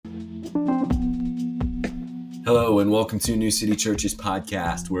Hello and welcome to New City Church's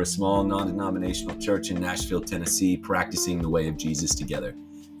podcast. We're a small non-denominational church in Nashville, Tennessee, practicing the way of Jesus together.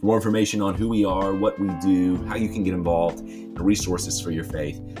 For more information on who we are, what we do, how you can get involved, and resources for your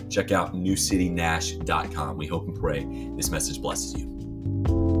faith, check out newcitynash.com. We hope and pray this message blesses you.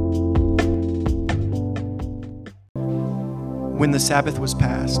 When the Sabbath was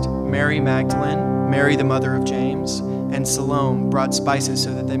past, Mary Magdalene, Mary the mother of James, and Salome brought spices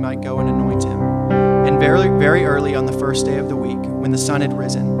so that they might go and anoint him. And very early on the first day of the week, when the sun had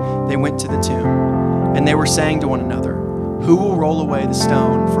risen, they went to the tomb. And they were saying to one another, "Who will roll away the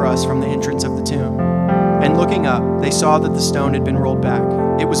stone for us from the entrance of the tomb?" And looking up, they saw that the stone had been rolled back.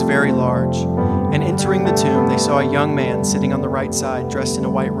 It was very large. And entering the tomb, they saw a young man sitting on the right side, dressed in a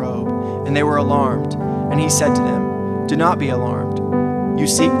white robe. And they were alarmed. And he said to them, "Do not be alarmed. You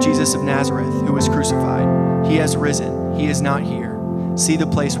seek Jesus of Nazareth, who was crucified. He has risen. He is not here. See the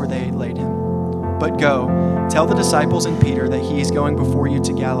place where they laid him. But go, tell the disciples and Peter that he is going before you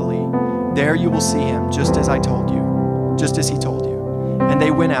to Galilee. There you will see him, just as he told you." And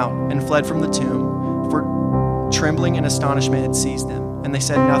they went out and fled from the tomb, for trembling and astonishment had seized them. And they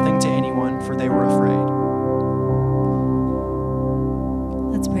said nothing to anyone, for they were afraid.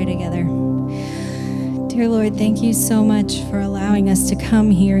 Let's pray together. Dear Lord, thank you so much for allowing us to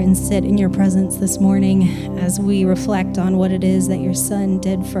come here and sit in your presence this morning as we reflect on what it is that your Son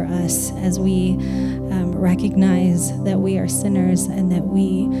did for us, as we recognize that we are sinners and that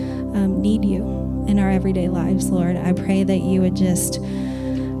we need you in our everyday lives, Lord. I pray that you would just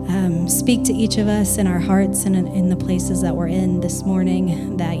speak to each of us in our hearts and in the places that we're in this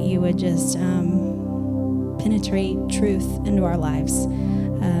morning, that you would just penetrate truth into our lives,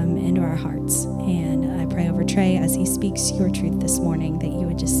 into our hearts. And I pray over Trey as he speaks your truth this morning, that you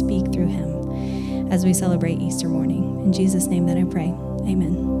would just speak through him as we celebrate Easter morning. In Jesus' name that I pray,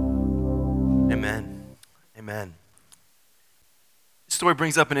 amen. Amen. Amen. This story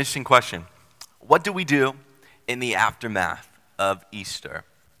brings up an interesting question. What do we do in the aftermath of Easter?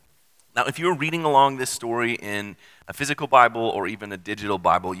 Now, if you're reading along this story in a physical Bible or even a digital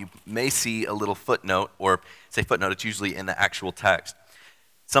Bible, you may see a little footnote, or say footnote, it's usually in the actual text.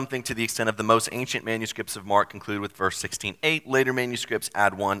 Something to the extent of the most ancient manuscripts of Mark conclude with verse 16:8. Later manuscripts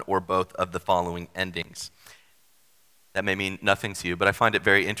add one or both of the following endings. That may mean nothing to you, but I find it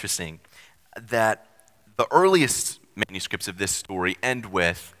very interesting that the earliest manuscripts of this story end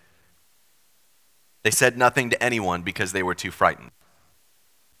with, "They said nothing to anyone because they were too frightened."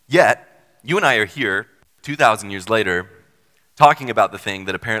 Yet, you and I are here 2,000 years later talking about the thing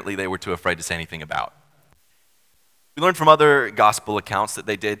that apparently they were too afraid to say anything about. We learned from other gospel accounts that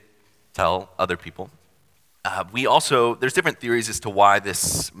they did tell other people. There's different theories as to why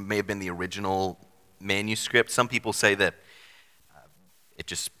this may have been the original manuscript. Some people say that it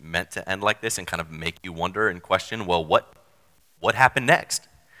just meant to end like this and kind of make you wonder and question, well, what happened next?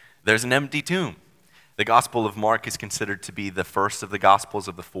 There's an empty tomb. The Gospel of Mark is considered to be the first of the Gospels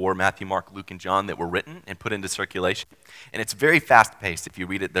of the four, Matthew, Mark, Luke, and John, that were written and put into circulation. And it's very fast-paced. If you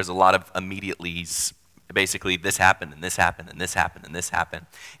read it, there's a lot of immediatelys. Basically, this happened, and this happened, and this happened, and this happened.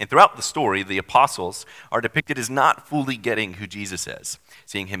 And throughout the story, the apostles are depicted as not fully getting who Jesus is,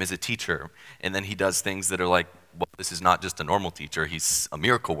 seeing him as a teacher. And then he does things that are like, well, this is not just a normal teacher. He's a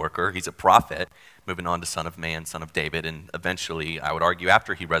miracle worker. He's a prophet, moving on to Son of Man, Son of David, and eventually, I would argue,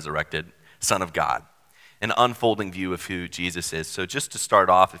 after he resurrected, Son of God. An unfolding view of who Jesus is. So just to start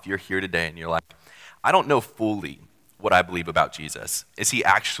off, if you're here today and you're like, I don't know fully what I believe about Jesus. Is he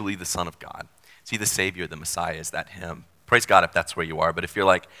actually the Son of God? Is he the Savior, the Messiah? Is that him? Praise God if that's where you are. But if you're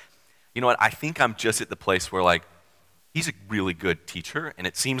like, you know what, I think I'm just at the place where like, he's a really good teacher, and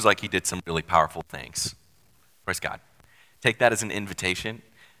it seems like he did some really powerful things. Praise God. Take that as an invitation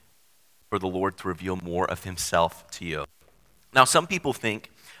for the Lord to reveal more of himself to you. Now, some people think,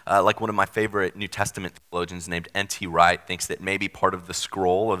 like one of my favorite New Testament theologians named N.T. Wright thinks that maybe part of the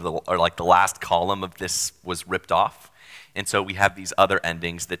scroll or like the last column of this was ripped off. And so we have these other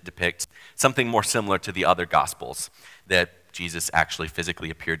endings that depict something more similar to the other Gospels, that Jesus actually physically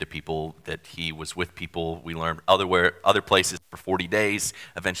appeared to people, that he was with people. We learned other places for 40 days,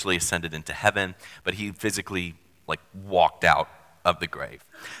 eventually ascended into heaven, but he physically walked out of the grave.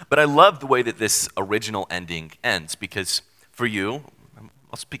 But I love the way that this original ending ends, because for you,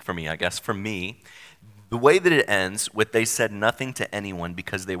 I'll speak for me, I guess, for me, the way that it ends with "they said nothing to anyone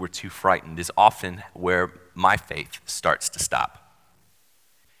because they were too frightened" is often where my faith starts to stop.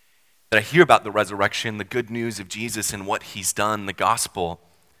 That I hear about the resurrection, the good news of Jesus and what he's done, the gospel,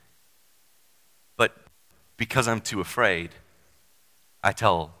 but because I'm too afraid, I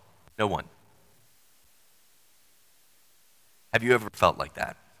tell no one. Have you ever felt like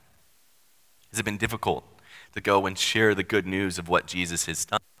that? Has it been difficult to go and share the good news of what Jesus has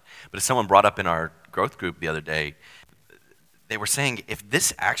done. But as someone brought up in our growth group the other day, they were saying if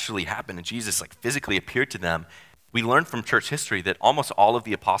this actually happened and Jesus like physically appeared to them, we learned from church history that almost all of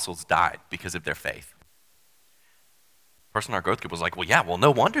the apostles died because of their faith. The person in our growth group was like, well,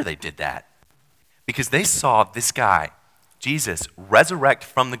 no wonder they did that. Because they saw this guy, Jesus, resurrect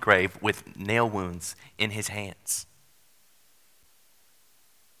from the grave with nail wounds in his hands.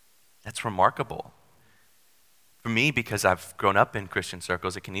 That's remarkable. For me, because I've grown up in Christian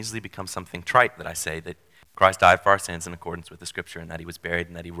circles, it can easily become something trite that I say that Christ died for our sins in accordance with the scripture and that he was buried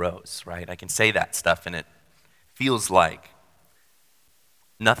and that he rose, right? I can say that stuff and it feels like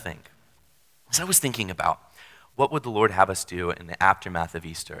nothing. So I was thinking about what would the Lord have us do in the aftermath of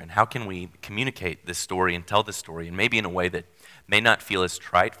Easter, and how can we communicate this story and tell this story, and maybe in a way that may not feel as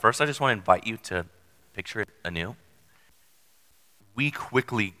trite. First, I just want to invite you to picture it anew. We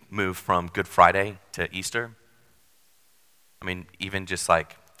quickly move from Good Friday to Easter. I mean, even just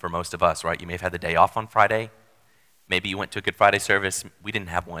like for most of us, right? You may have had the day off on Friday. Maybe you went to a Good Friday service. We didn't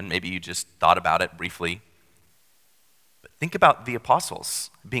have one. Maybe you just thought about it briefly. But think about the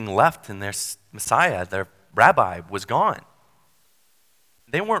apostles being left and their Messiah, their rabbi, was gone.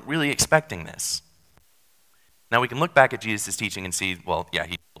 They weren't really expecting this. Now we can look back at Jesus' teaching and see, well, yeah,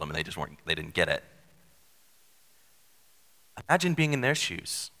 he told them and they didn't get it. Imagine being in their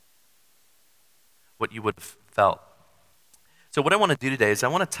shoes, what you would have felt. So what I want to do today is I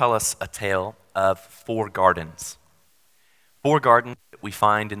want to tell us a tale of 4 gardens. 4 gardens that we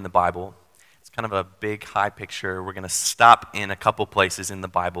find in the Bible. It's kind of a big, high picture. We're going to stop in a couple places in the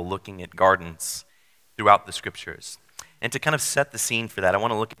Bible looking at gardens throughout the scriptures. And to kind of set the scene for that, I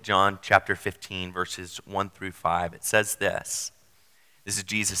want to look at John chapter 15, verses 1 through 5. It says this. This is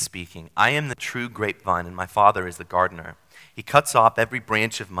Jesus speaking. I am the true grapevine, and my Father is the gardener. He cuts off every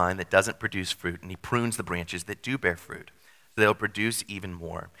branch of mine that doesn't produce fruit, and he prunes the branches that do bear fruit, so they'll produce even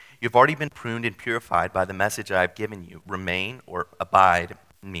more. You've already been pruned and purified by the message I have given you. Remain or abide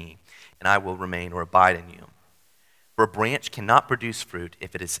in me, and I will remain or abide in you. For a branch cannot produce fruit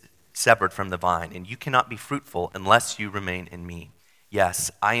if it is severed from the vine, and you cannot be fruitful unless you remain in me.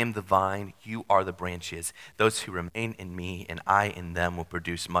 Yes, I am the vine, you are the branches. Those who remain in me and I in them will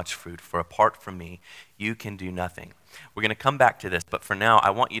produce much fruit, for apart from me, you can do nothing. We're going to come back to this, but for now, I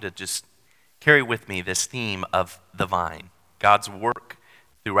want you to just carry with me this theme of the vine, God's work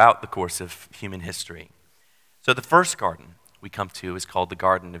throughout the course of human history. So the first garden we come to is called the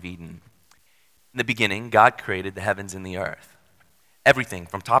Garden of Eden. In the beginning, God created the heavens and the earth. Everything,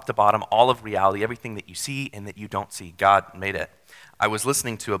 from top to bottom, all of reality, everything that you see and that you don't see, God made it. I was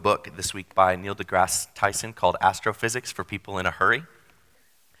listening to a book this week by Neil deGrasse Tyson called Astrophysics for People in a Hurry.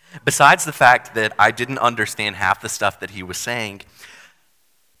 Besides the fact that I didn't understand half the stuff that he was saying,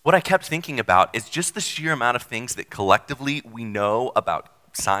 what I kept thinking about is just the sheer amount of things that collectively we know about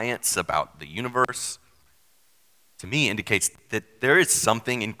science, about the universe, to me indicates that there is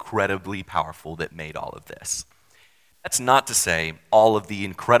something incredibly powerful that made all of this. That's not to say all of the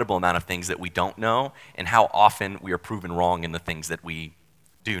incredible amount of things that we don't know and how often we are proven wrong in the things that we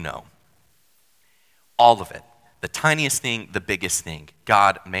do know. All of it. The tiniest thing, the biggest thing.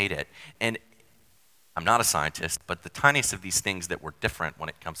 God made it. And I'm not a scientist, but the tiniest of these things that were different when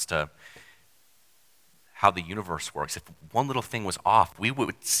it comes to how the universe works, if one little thing was off, we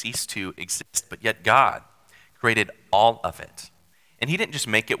would cease to exist. But yet God created all of it. And he didn't just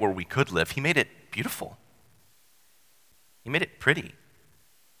make it where we could live. He made it beautiful. He made it pretty.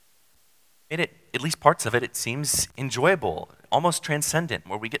 Made it, at least parts of it, it seems enjoyable, almost transcendent,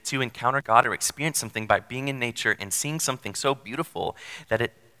 where we get to encounter God or experience something by being in nature and seeing something so beautiful that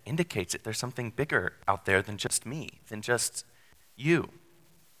it indicates that there's something bigger out there than just me, than just you.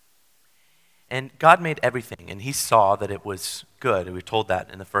 And God made everything, and he saw that it was good. We were told that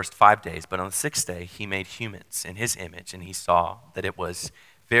in the first 5 days, but on the 6th day, he made humans in his image, and he saw that it was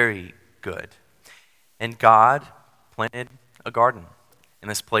very good. And God planted a garden in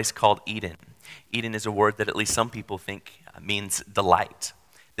this place called Eden. Eden is a word that at least some people think means delight.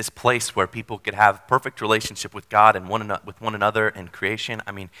 This place where people could have perfect relationship with God and with one another and creation.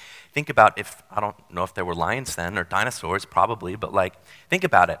 I mean, think about I don't know if there were lions then or dinosaurs, probably, but think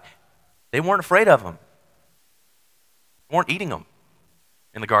about it. They weren't afraid of them. They weren't eating them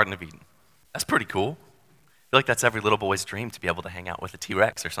in the Garden of Eden. That's pretty cool. I feel like that's every little boy's dream, to be able to hang out with a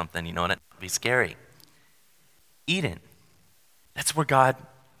T-Rex or something, and it would be scary. Eden, that's where God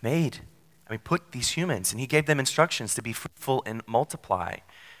put these humans, and he gave them instructions to be fruitful and multiply,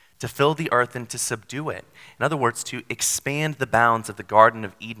 to fill the earth and to subdue it. In other words, to expand the bounds of the Garden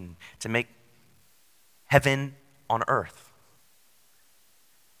of Eden, to make heaven on earth.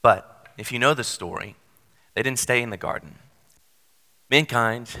 But if you know the story, They didn't stay in the garden.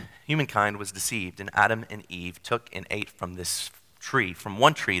 Humankind was deceived, and Adam and Eve took and ate from this tree, from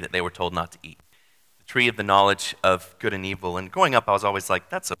one tree that they were told not to eat, the tree of the knowledge of good and evil. And growing up, I was always like,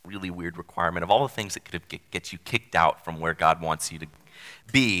 that's a really weird requirement. Of all the things that could get you kicked out from where God wants you to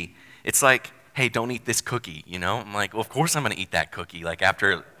be, it's like, hey, don't eat this cookie, you know? I'm like, well, of course I'm going to eat that cookie. Like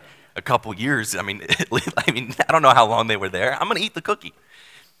after a couple years, I mean, I don't know how long they were there. I'm going to eat the cookie.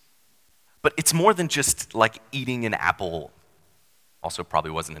 But it's more than just like eating an apple. Also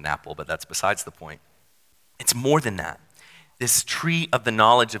probably wasn't an apple, but that's besides the point. It's more than that. This tree of the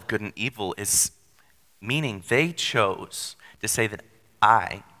knowledge of good and evil is meaning they chose to say that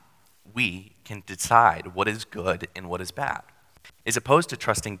we can decide what is good and what is bad. As opposed to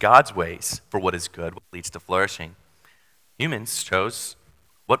trusting God's ways for what is good, what leads to flourishing. Humans chose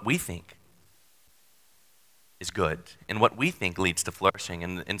what we think is good and what we think leads to flourishing.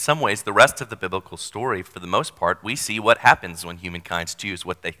 And in some ways, the rest of the biblical story, for the most part, we see what happens when humankind choose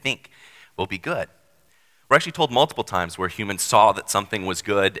what they think will be good. We're actually told multiple times where humans saw that something was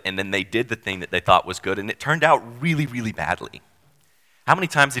good and then they did the thing that they thought was good and it turned out really, really badly. How many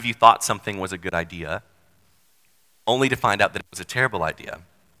times have you thought something was a good idea only to find out that it was a terrible idea?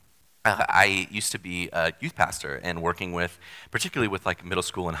 I used to be a youth pastor and working with, particularly with like middle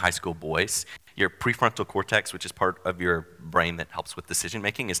school and high school boys. Your prefrontal cortex, which is part of your brain that helps with decision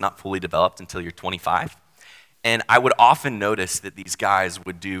making, is not fully developed until you're 25. And I would often notice that these guys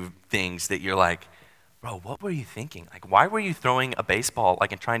would do things that you're like, bro, what were you thinking? Like, why were you throwing a baseball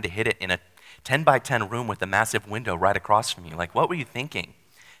like and trying to hit it in a 10 by 10 room with a massive window right across from you? Like, what were you thinking?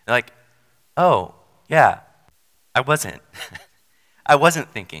 They're like, oh, yeah, I wasn't. I wasn't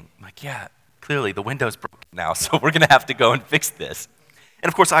thinking. I'm like, yeah, clearly the window's broken now, so we're going to have to go and fix this. And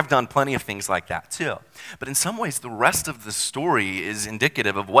of course, I've done plenty of things like that too. But in some ways, the rest of the story is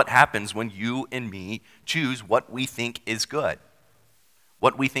indicative of what happens when you and me choose what we think is good,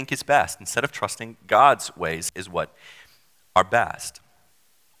 what we think is best, instead of trusting God's ways is what are best.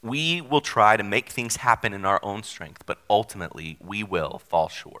 We will try to make things happen in our own strength, but ultimately we will fall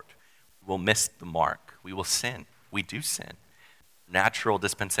short. We'll miss the mark. We will sin. We do sin. Natural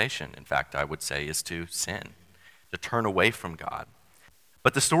dispensation, in fact, I would say, is to sin, to turn away from God.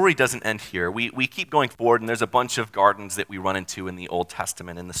 But the story doesn't end here. We keep going forward, and there's a bunch of gardens that we run into in the Old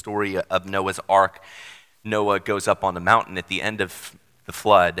Testament. In the story of Noah's Ark, Noah goes up on the mountain at the end of the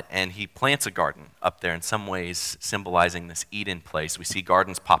flood, and he plants a garden up there, in some ways symbolizing this Eden place. We see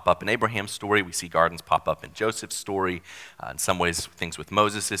gardens pop up in Abraham's story. We see gardens pop up in Joseph's story. In some ways, things with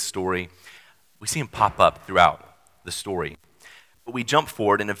Moses' story. We see them pop up throughout the story. But we jump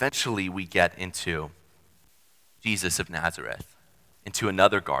forward, and eventually we get into Jesus of Nazareth, into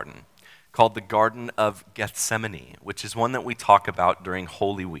another garden called the Garden of Gethsemane, which is one that we talk about during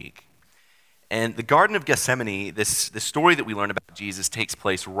Holy Week. And the Garden of Gethsemane, this story that we learn about Jesus takes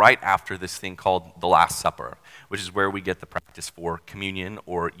place right after this thing called the Last Supper, which is where we get the practice for communion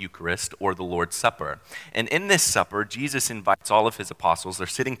or Eucharist or the Lord's Supper. And in this supper, Jesus invites all of his apostles. They're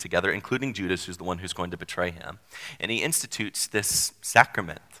sitting together, including Judas, who's the one who's going to betray him. And he institutes this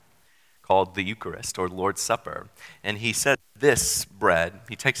sacrament called the Eucharist or Lord's Supper. And he said, this bread,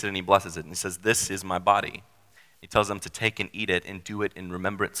 he takes it and he blesses it, and he says, this is my body. He tells them to take and eat it and do it in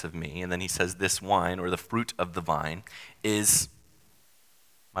remembrance of me. And then he says, this wine, or the fruit of the vine, is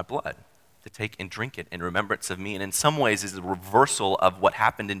my blood, to take and drink it in remembrance of me. And in some ways is a reversal of what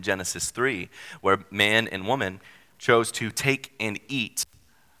happened in Genesis 3, where man and woman chose to take and eat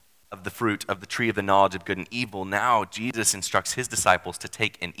of the fruit of the tree of the knowledge of good and evil. Now Jesus instructs his disciples to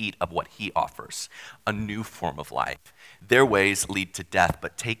take and eat of what he offers, a new form of life. Their ways lead to death,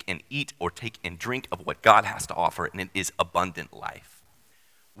 but take and eat or take and drink of what God has to offer, and it is abundant life.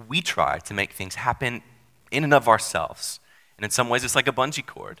 We try to make things happen in and of ourselves, and in some ways it's like a bungee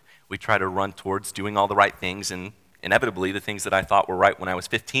cord. We try to run towards doing all the right things, and inevitably the things that I thought were right when I was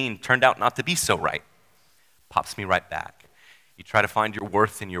 15 turned out not to be so right. Pops me right back. You try to find your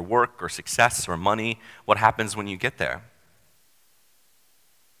worth in your work or success or money. What happens when you get there?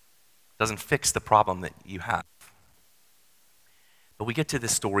 It doesn't fix the problem that you have. But we get to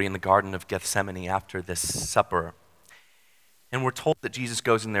this story in the Garden of Gethsemane after this supper, and we're told that Jesus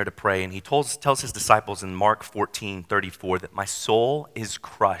goes in there to pray, and he tells his disciples in Mark 14:34 that my soul is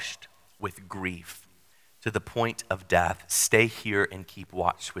crushed with grief to the point of death. Stay here and keep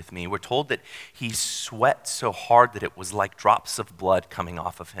watch with me. We're told that he sweat so hard that it was like drops of blood coming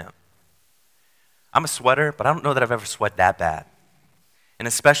off of him. I'm a sweater, but I don't know that I've ever sweat that bad. And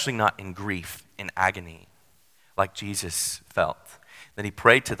especially not in grief, in agony, like Jesus felt. Then he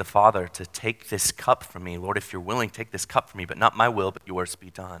prayed to the Father to take this cup from me. Lord, if you're willing, take this cup from me, but not my will, but yours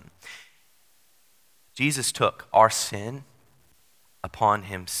be done. Jesus took our sin upon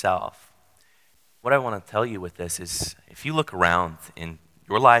himself. What I want to tell you with this is, if you look around in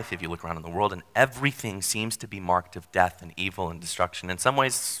your life, if you look around in the world, and everything seems to be marked of death and evil and destruction, in some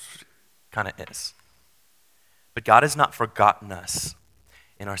ways, kind of is. But God has not forgotten us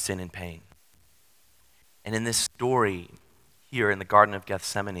in our sin and pain. And in this story here in the Garden of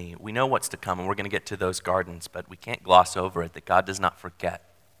Gethsemane, we know what's to come, and we're going to get to those gardens, but we can't gloss over it, that God does not forget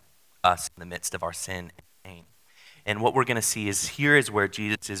us in the midst of our sin and pain. And what we're going to see is here is where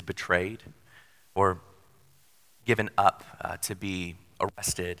Jesus is betrayed or given up to be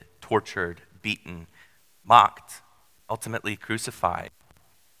arrested, tortured, beaten, mocked, ultimately crucified.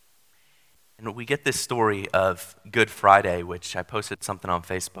 And we get this story of Good Friday, which I posted something on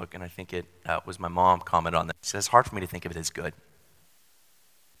Facebook, and I think it was my mom commented on that. She says, it's hard for me to think of it as good.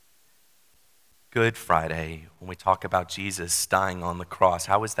 Good Friday, when we talk about Jesus dying on the cross,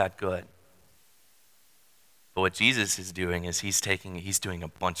 how is that good? But what Jesus is doing is he's doing a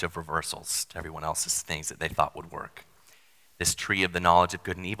bunch of reversals to everyone else's things that they thought would work. This tree of the knowledge of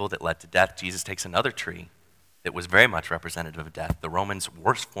good and evil that led to death, Jesus takes another tree that was very much representative of death, the Romans'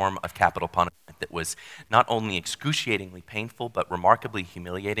 worst form of capital punishment that was not only excruciatingly painful, but remarkably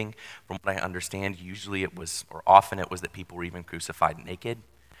humiliating. From what I understand, usually it was, or often it was, that people were even crucified naked.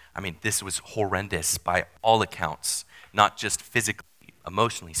 I mean, this was horrendous by all accounts, not just physically,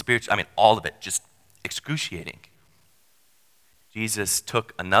 emotionally, spiritually, I mean, all of it, just excruciating. Jesus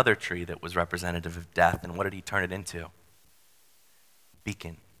took another tree that was representative of death, and what did he turn it into?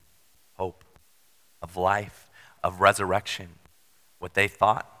 Beacon, hope, of life, of resurrection. What they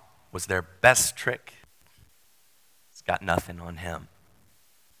thought was their best trick, it's got nothing on him.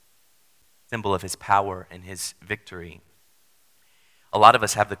 Symbol of his power and his victory. A lot of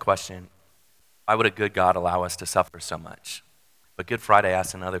us have the question, why would a good God allow us to suffer so much? But Good Friday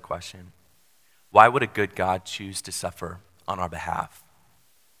asks another question. Why would a good God choose to suffer on our behalf?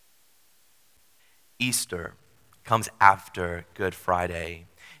 Easter comes after Good Friday.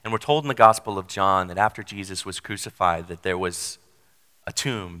 And we're told in the Gospel of John that after Jesus was crucified, that there was a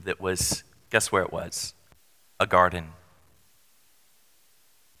tomb that was, guess where it was? A garden.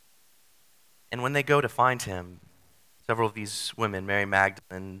 And when they go to find him, several of these women, Mary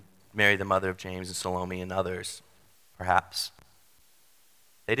Magdalene, Mary the mother of James, and Salome, and others, perhaps,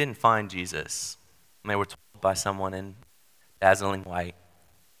 they didn't find Jesus. And they were told by someone in dazzling white,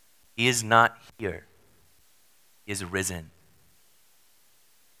 he is not here. He is risen.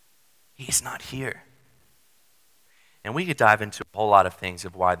 He is not here. And we could dive into a whole lot of things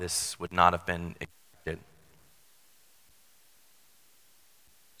of why this would not have been expected.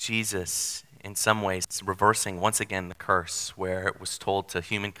 Jesus, in some ways, reversing once again the curse where it was told to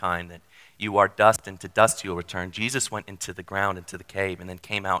humankind that you are dust and to dust you will return. Jesus went into the ground, into the cave, and then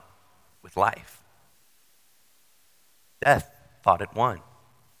came out with life. Death thought it won.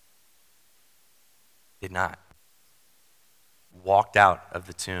 Did not. Walked out of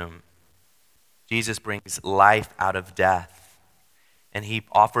the tomb. Jesus brings life out of death, and he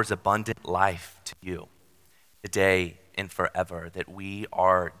offers abundant life to you today and forever, that we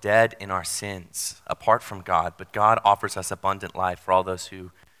are dead in our sins apart from God, but God offers us abundant life for all those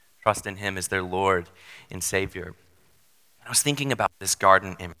who trust in him as their Lord and Savior. I was thinking about this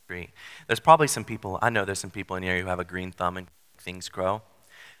garden imagery. There's probably some people, I know there's some people in here who have a green thumb and things grow.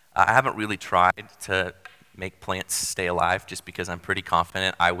 I haven't really tried to make plants stay alive just because I'm pretty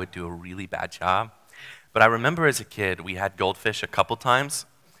confident I would do a really bad job. But I remember as a kid, we had goldfish a couple times.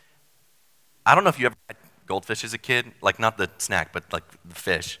 I don't know if you ever had goldfish as a kid, like not the snack, but like the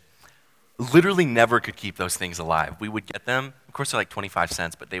fish. Literally never could keep those things alive. We would get them, of course they're like 25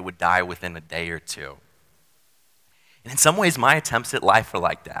 cents, but they would die within a day or two. And in some ways, my attempts at life are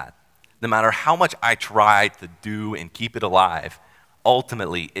like that. No matter how much I try to do and keep it alive,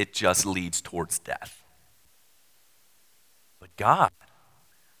 ultimately it just leads towards death. But God,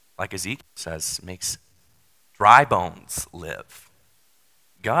 like Ezekiel says, makes dry bones live.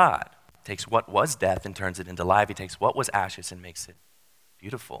 God takes what was death and turns it into life. He takes what was ashes and makes it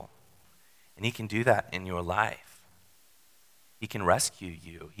beautiful. And he can do that in your life. He can rescue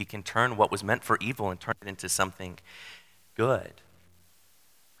you. He can turn what was meant for evil and turn it into something good.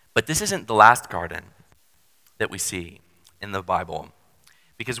 But this isn't the last garden that we see in the Bible,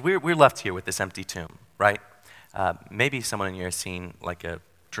 because we're left here with this empty tomb, right? Maybe someone in here has seen like a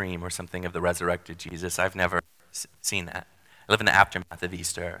dream or something of the resurrected Jesus. I've never seen that. I live in the aftermath of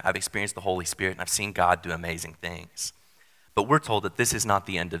Easter. I've experienced the Holy Spirit, and I've seen God do amazing things. But we're told that this is not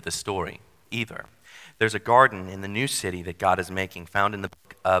the end of the story either. There's a garden in the new city that God is making, found in the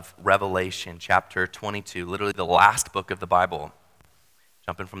book of Revelation, chapter 22, literally the last book of the Bible,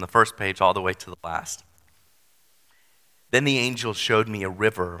 jumping from the first page all the way to the last. Then the angel showed me a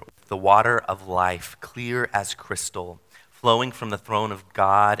river, the water of life, clear as crystal, flowing from the throne of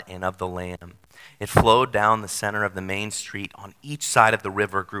God and of the Lamb. It flowed down the center of the main street. On each side of the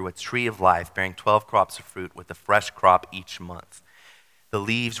river grew a tree of life, bearing 12 crops of fruit, with a fresh crop each month. The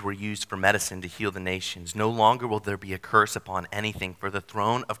leaves were used for medicine to heal the nations. No longer will there be a curse upon anything, for the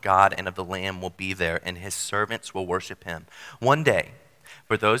throne of God and of the Lamb will be there, and his servants will worship him. One day,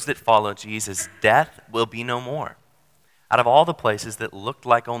 for those that follow Jesus, death will be no more. Out of all the places that looked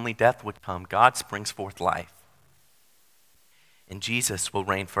like only death would come, God springs forth life. And Jesus will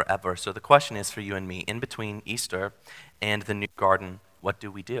reign forever. So the question is for you and me, in between Easter and the new garden, what do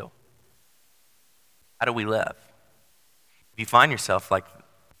we do? How do we live? If you find yourself like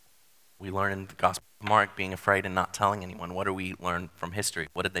we learn in the Gospel of Mark, being afraid and not telling anyone, what do we learn from history?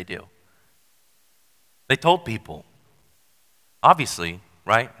 What did they do? They told people. Obviously,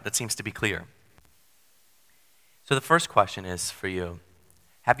 right? That seems to be clear. So the first question is for you,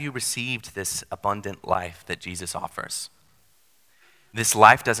 have you received this abundant life that Jesus offers? This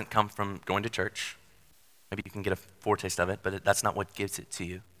life doesn't come from going to church. Maybe you can get a foretaste of it, but that's not what gives it to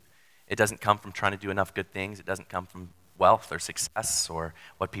you. It doesn't come from trying to do enough good things. It doesn't come from wealth or success or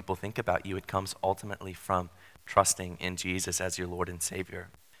what people think about you. It comes ultimately from trusting in Jesus as your Lord and Savior,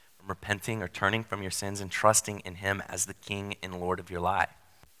 from repenting or turning from your sins and trusting in him as the King and Lord of your life.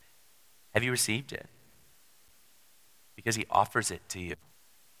 Have you received it? Because he offers it to you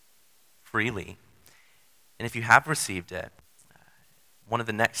freely. And if you have received it, one of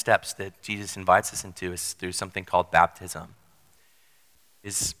the next steps that Jesus invites us into is through something called baptism.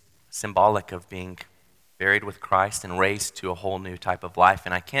 It's symbolic of being buried with Christ and raised to a whole new type of life.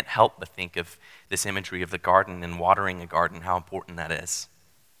 And I can't help but think of this imagery of the garden and watering a garden, how important that is.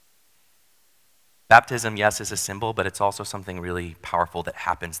 Baptism, yes, is a symbol, but it's also something really powerful that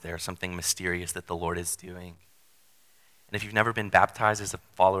happens there, something mysterious that the Lord is doing. And if you've never been baptized as a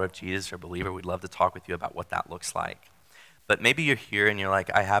follower of Jesus or believer, we'd love to talk with you about what that looks like. But maybe you're here and you're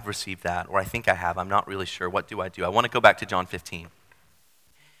like, I have received that, or I think I have, I'm not really sure. What do? I want to go back to John 15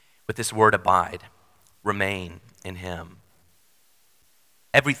 with this word abide. Remain in him.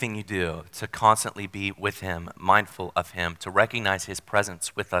 Everything you do, to constantly be with him, mindful of him, to recognize his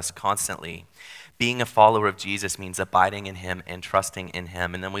presence with us constantly. Being a follower of Jesus means abiding in him and trusting in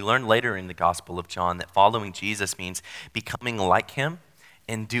him. And then we learn later in the Gospel of John that following Jesus means becoming like him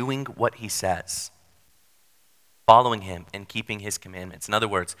and doing what he says. Following him and keeping his commandments. In other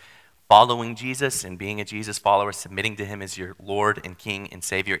words, following Jesus and being a Jesus follower, submitting to him as your Lord and King and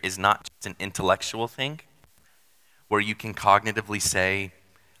Savior is not just an intellectual thing where you can cognitively say,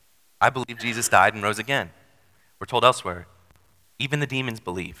 I believe Jesus died and rose again. We're told elsewhere, even the demons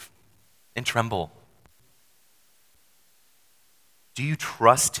believe and tremble. Do you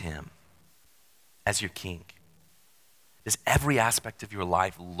trust him as your King? Does every aspect of your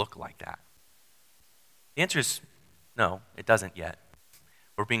life look like that? The answer is no, it doesn't yet.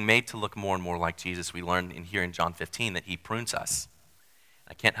 We're being made to look more and more like Jesus. We learn in here in John 15 that he prunes us.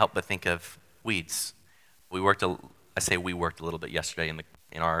 I can't help but think of weeds. We worked a little bit yesterday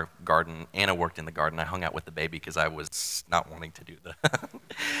in our garden. Anna worked in the garden. I hung out with the baby because I was not wanting to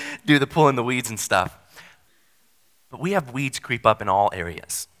do the pulling the weeds and stuff. But we have weeds creep up in all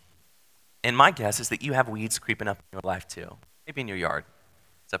areas. And my guess is that you have weeds creeping up in your life too. Maybe in your yard.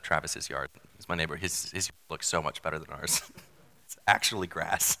 Except Travis's yard. He's my neighbor. His yard looks so much better than ours. It's actually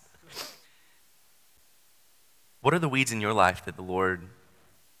grass. What are the weeds in your life that the Lord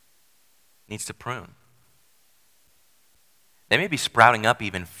needs to prune? They may be sprouting up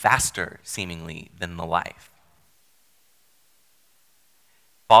even faster, seemingly, than the life.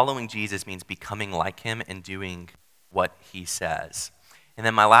 Following Jesus means becoming like him and doing what he says. And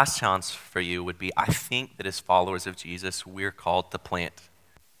then my last challenge for you would be, I think that as followers of Jesus, we're called to plant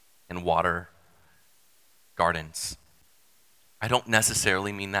and water gardens. I don't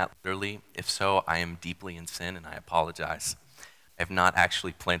necessarily mean that literally. If so, I am deeply in sin and I apologize. I have not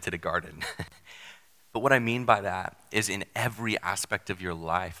actually planted a garden. But what I mean by that is in every aspect of your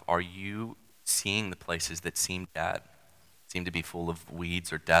life, are you seeing the places that seem dead, seem to be full of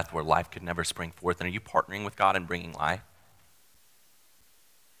weeds or death where life could never spring forth? And are you partnering with God and bringing life?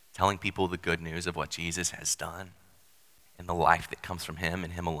 Telling people the good news of what Jesus has done and the life that comes from him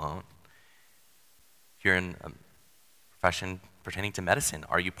and him alone? If you're in a profession pertaining to medicine,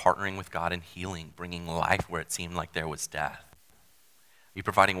 are you partnering with God in healing, bringing life where it seemed like there was death? Are you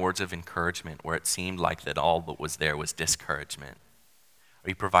providing words of encouragement where it seemed like that all that was there was discouragement? Are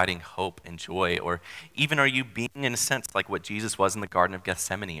you providing hope and joy? Or even are you being, in a sense, like what Jesus was in the Garden of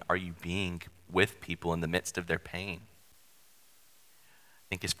Gethsemane? Are you being with people in the midst of their pain?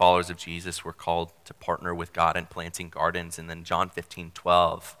 think as followers of Jesus, we're called to partner with God in planting gardens. And then John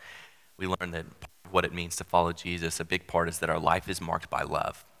 15:12, we learn that what it means to follow Jesus, a big part is that our life is marked by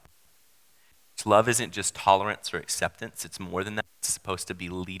love. Love isn't just tolerance or acceptance. It's more than that. It's supposed to be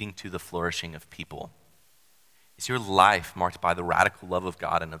leading to the flourishing of people. Is your life marked by the radical love of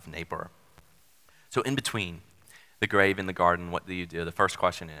God and of neighbor? So in between the grave and the garden, what do you do? The first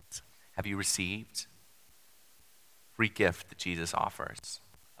question is, have you received free gift that Jesus offers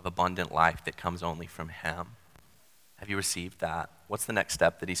of abundant life that comes only from him? Have you received that? What's the next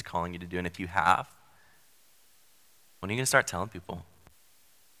step that he's calling you to do? And if you have, when are you going to start telling people?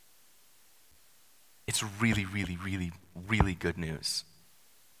 It's really, really, really, really good news.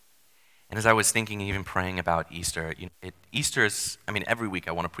 And as I was thinking, even praying about Easter, Easter's, every week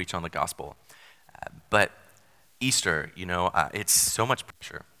I want to preach on the gospel. But Easter, it's so much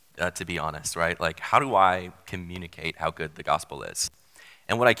pressure, to be honest, right? Like, how do I communicate how good the gospel is?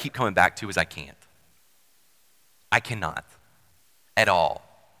 And what I keep coming back to is I can't. I cannot at all.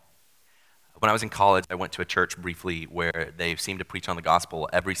 When I was in college, I went to a church briefly where they seemed to preach on the gospel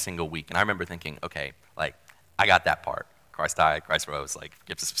every single week. And I remember thinking, okay, I got that part. Christ died, Christ rose,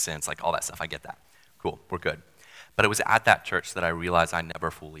 forgives us of sins, all that stuff. I get that. Cool, we're good. But it was at that church that I realized I never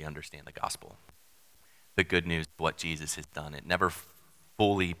fully understand the gospel. The good news of what Jesus has done. It never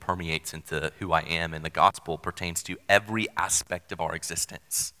fully permeates into who I am, and the gospel pertains to every aspect of our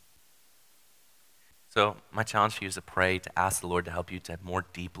existence. So my challenge for you is to pray, to ask the Lord to help you to more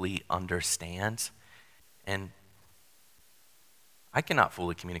deeply understand. And I cannot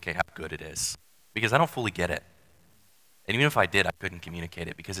fully communicate how good it is because I don't fully get it. And even if I did, I couldn't communicate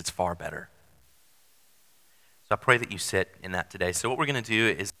it because it's far better. So I pray that you sit in that today. So what we're going to do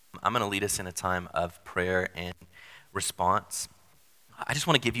is I'm going to lead us in a time of prayer and response. I just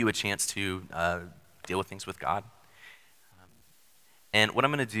want to give you a chance to deal with things with God. And what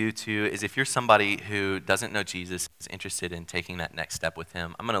I'm going to do, too, is if you're somebody who doesn't know Jesus, is interested in taking that next step with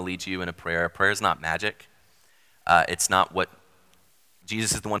him, I'm going to lead you in a prayer. Prayer is not magic. It's not what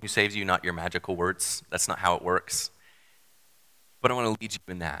Jesus is the one who saves you, not your magical words. That's not how it works. But I want to lead you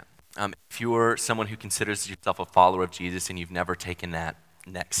in that. If you're someone who considers yourself a follower of Jesus and you've never taken that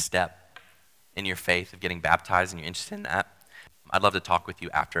next step in your faith of getting baptized and you're interested in that, I'd love to talk with you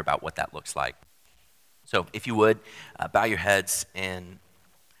after about what that looks like. So if you would, bow your heads and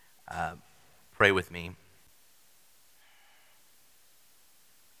pray with me.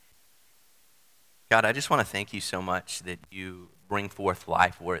 God, I just want to thank you so much that you bring forth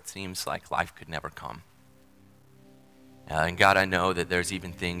life where it seems like life could never come. And God, I know that there's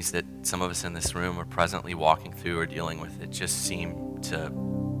even things that some of us in this room are presently walking through or dealing with that just seem to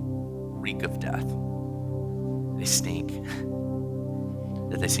reek of death. They stink.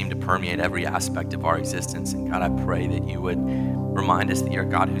 That they seem to permeate every aspect of our existence. And God, I pray that you would remind us that you're a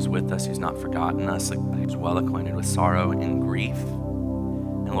God who's with us, who's not forgotten us, a God who's well acquainted with sorrow and grief.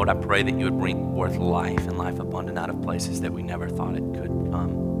 And Lord, I pray that you would bring forth life and life abundant out of places that we never thought it could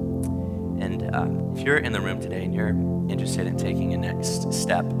come. And if you're in the room today and you're interested in taking a next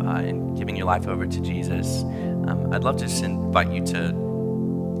step and giving your life over to Jesus, I'd love to just invite you to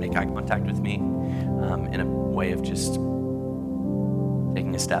make eye contact with me in a way of just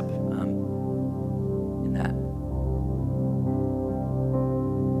taking a step in that.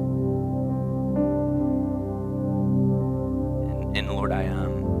 And Lord, I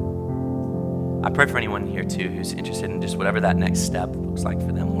pray for anyone here too who's interested in just whatever that next step looks like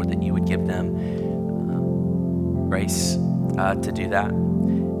for them, Lord, that you would give them grace to do that.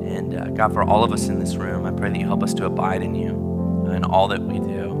 And God, for all of us in this room, I pray that you help us to abide in you in all that we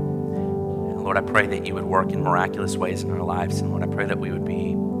do. Lord, I pray that you would work in miraculous ways in our lives. And Lord, I pray that we would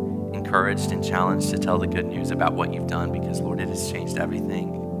be encouraged and challenged to tell the good news about what you've done because, Lord, it has changed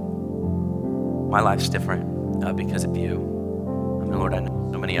everything. My life's different because of you. Lord, I know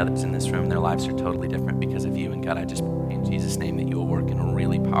so many others in this room, their lives are totally different because of you. And God, I just pray in Jesus' name that you will work in a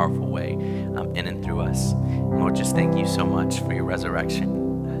really powerful way in and through us. And Lord, just thank you so much for your resurrection.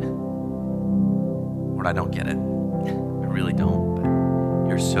 Lord, I don't get it. I really don't. But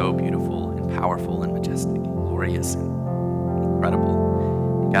you're so beautiful and powerful and majestic and glorious and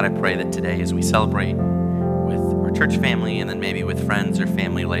incredible. And God, I pray that today as we celebrate with our church family and then maybe with friends or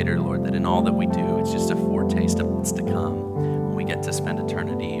family later, Lord, that in all that we do, it's just a foretaste of what's to come. We get to spend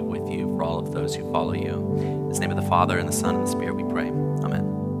eternity with you for all of those who follow you. In the name of the Father, and the Son, and the Spirit we pray. Amen.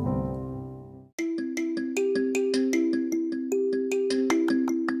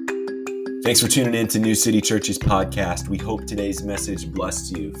 Thanks for tuning in to New City Church's podcast. We hope today's message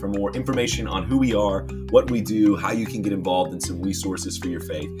blessed you. For more information on who we are, what we do, how you can get involved, and some resources for your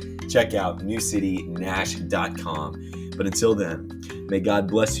faith, check out newcitynash.com. But until then, May God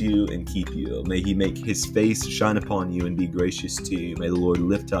bless you and keep you. May he make his face shine upon you and be gracious to you. May the Lord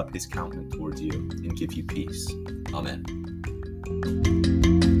lift up his countenance towards you and give you peace. Amen.